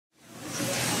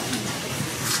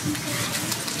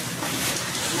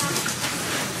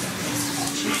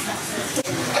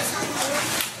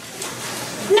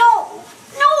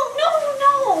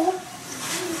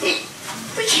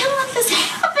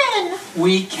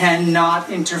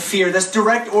cannot interfere. That's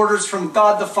direct orders from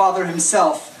God the Father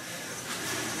himself.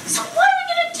 So what are we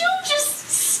going to do? Just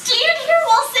stand here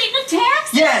while Satan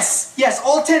attacks? Yes,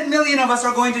 all 10 million of us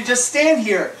are going to just stand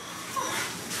here.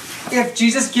 If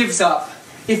Jesus gives up,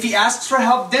 if he asks for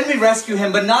help, then we rescue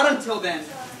him, but not until then.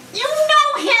 You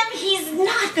know him. He's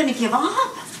not going to give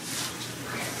up.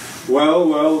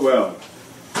 Well.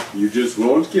 You just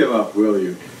won't give up, will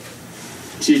you?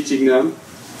 Teaching them,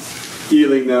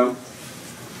 healing them,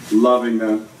 loving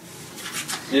them.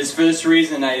 It is for this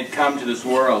reason I had come to this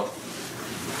world.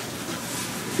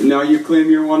 And now you claim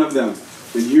you're one of them,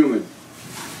 and human.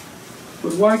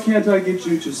 But why can't I get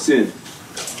you to sin?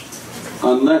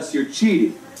 Unless you're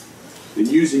cheating and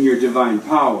using your divine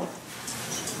power.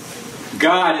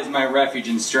 God is my refuge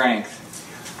and strength.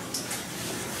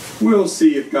 We'll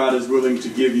see if God is willing to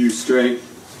give you strength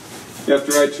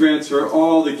after I transfer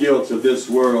all the guilt of this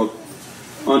world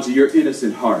onto your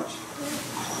innocent heart.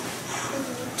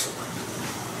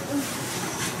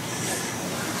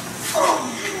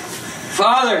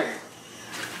 Father,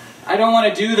 I don't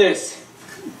want to do this.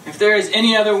 If there is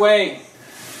any other way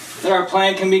that our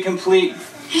plan can be complete,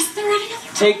 is there any other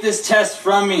way? Take this test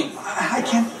from me. I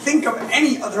can't think of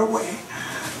any other way.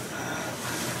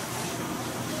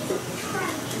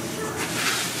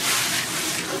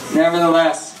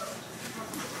 Nevertheless,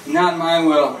 not my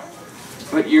will,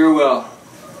 but your will.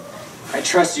 I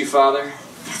trust you, Father.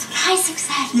 That's what Isaac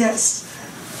said. Yes.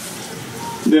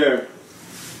 There.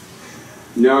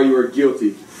 Now you are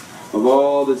guilty of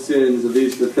all the sins of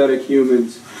these pathetic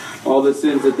humans, all the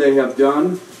sins that they have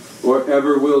done or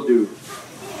ever will do.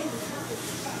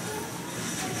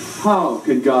 How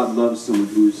can God love someone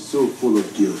who is so full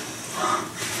of guilt?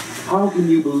 How can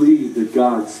you believe that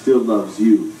God still loves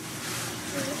you?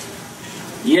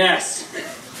 Yes.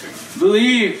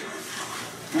 Believe.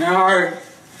 My heart.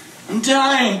 I'm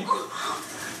dying. Look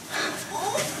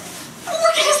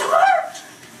at his heart.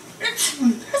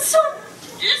 It's so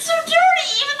dirty.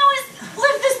 Even though he's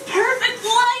lived this perfect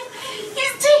life,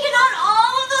 he's taken on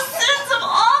all of the sins of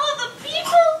all of the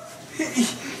people.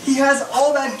 He has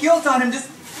all that guilt on him. Just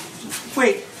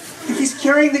wait. If he's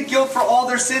carrying the guilt for all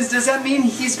their sins, does that mean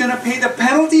he's going to pay the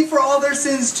penalty for all their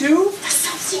sins too? The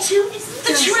substitute?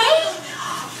 The trade?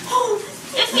 Oh,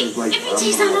 if he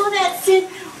takes on all that sin,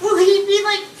 will he be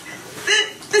like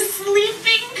the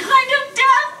sleeping kind of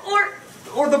death,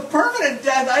 or the permanent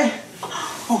death?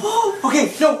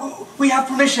 Okay, no, we have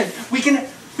permission. We can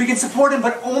support him,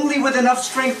 but only with enough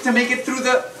strength to make it through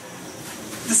the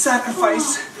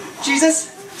sacrifice. Jesus.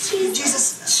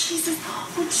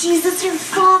 Oh, Jesus, your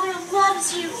Father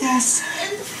loves you. Yes.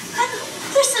 And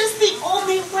this is the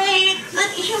only way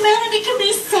that humanity can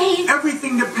be saved.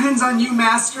 Everything depends on you,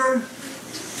 Master.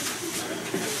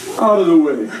 Out of the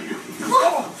way.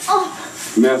 Oh.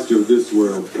 Master of this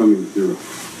world coming through.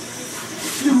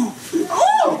 No.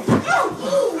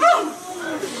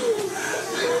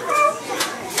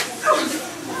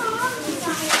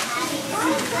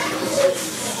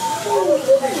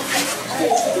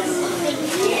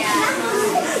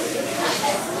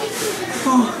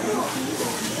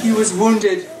 He was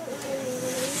wounded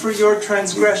for your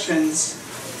transgressions.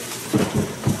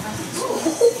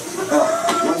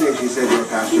 One day she said to her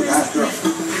pastor,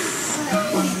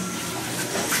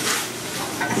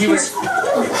 He was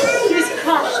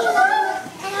crushed.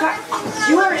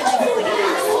 You're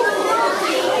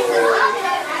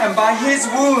and by his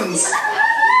wounds,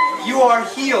 you are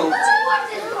healed.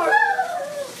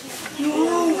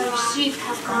 You like sheep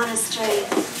have gone astray,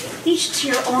 each to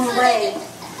your own way.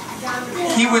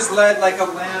 He was led like a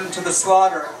lamb to the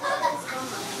slaughter,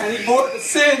 and he bore the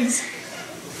sins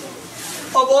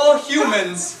of all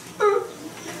humans.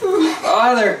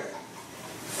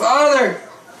 Father,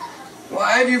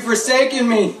 why have you forsaken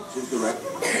me?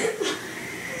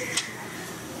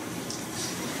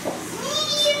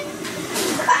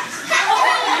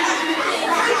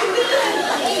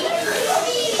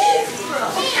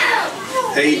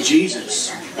 Hey, Jesus,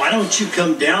 why don't you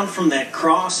come down from that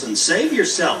cross and save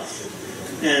yourself?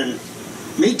 And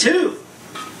me too.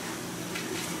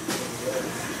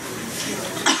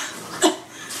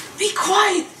 Be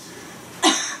quiet.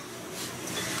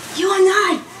 You and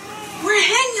I, we're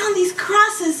hanging on these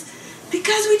crosses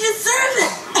because we deserve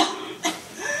it.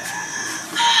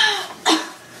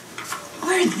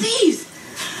 We're thieves.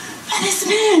 But this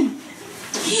man,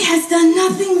 he has done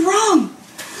nothing wrong.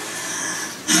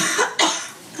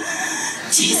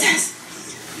 Jesus,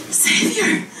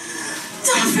 Savior,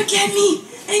 don't forget me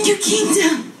and your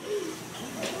kingdom.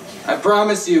 I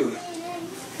promise you,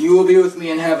 you will be with me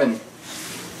in heaven.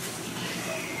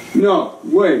 No,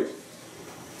 wait.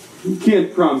 You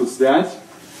can't promise that.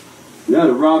 Now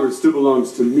the robber still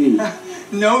belongs to me.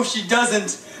 No, she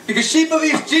doesn't. Because she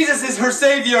believes Jesus is her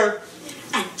Savior.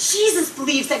 And Jesus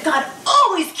believes that God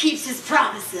always keeps his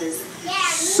promises.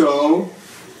 So,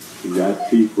 that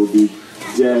thief will be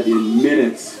dead in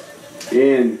minutes.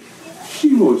 And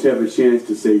she won't have a chance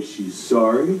to say she's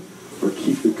sorry, or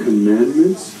keep the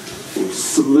commandments, or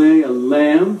slay a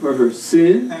lamb for her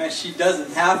sin. She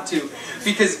doesn't have to.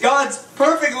 Because God's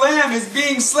perfect lamb is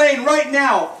being slain right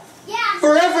now.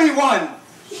 For everyone.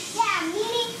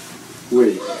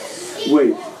 Wait.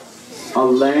 A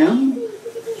lamb?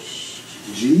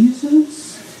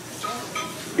 Jesus?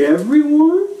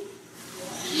 Everyone?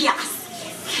 Yes.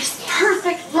 His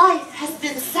perfect life has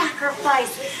been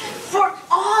sacrificed for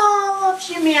all of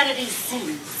humanity's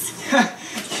sins.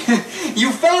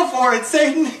 You fell for it,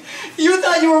 Satan. You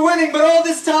thought you were winning, but all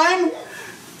this time,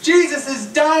 Jesus is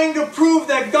dying to prove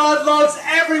that God loves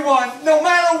everyone, no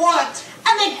matter what.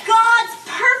 And that God's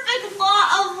perfect law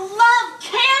of love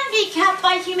can be kept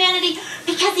by humanity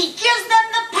because he gives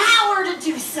them the power to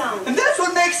do so. And that's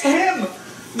what makes him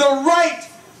the right,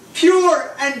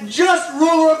 pure, and just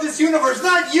ruler of this universe,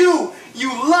 not you,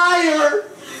 you liar.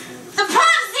 The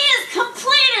prophecy is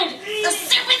completed. The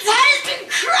serpent's head has been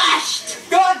crushed.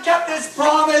 God kept his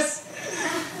promise.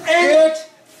 It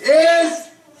is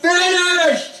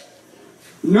finished.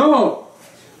 No.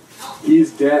 He's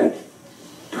dead.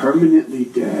 Permanently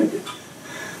dead.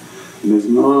 And as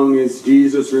long as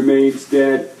Jesus remains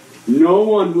dead, no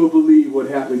one will believe what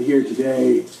happened here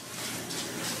today.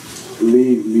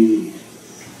 Believe me.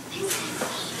 He's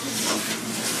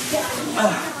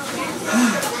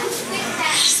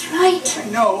right. I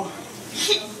know.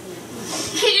 He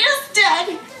is dead.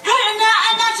 And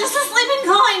not just the sleeping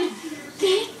kind.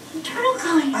 The eternal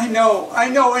kind. I know.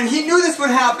 And he knew this would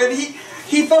happen. He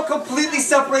felt completely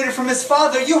separated from his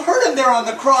Father. You heard him there on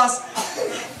the cross.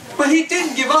 But he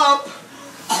didn't give up.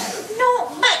 No,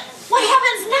 but what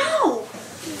happens now?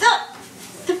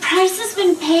 The price has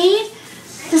been paid.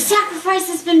 The sacrifice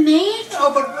has been made.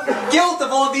 Oh, but guilt of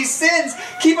all of these sins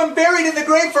keep him buried in the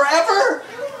grave forever?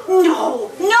 No.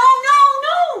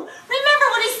 Remember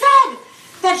what he said.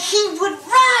 That he would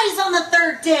rise on the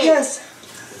third day.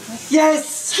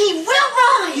 Yes. He will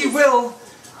rise. He will.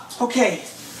 Okay.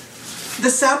 The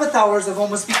Sabbath hours have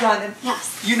almost begun. And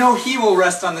yes. You know he will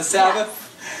rest on the Sabbath. Yes.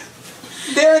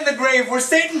 There in the grave where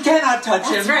Satan cannot touch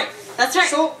him. That's right.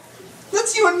 So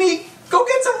let's you and me go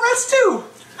get some rest too.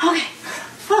 Okay.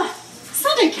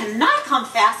 Sunday cannot come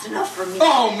fast enough for me.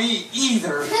 Oh, me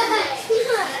either.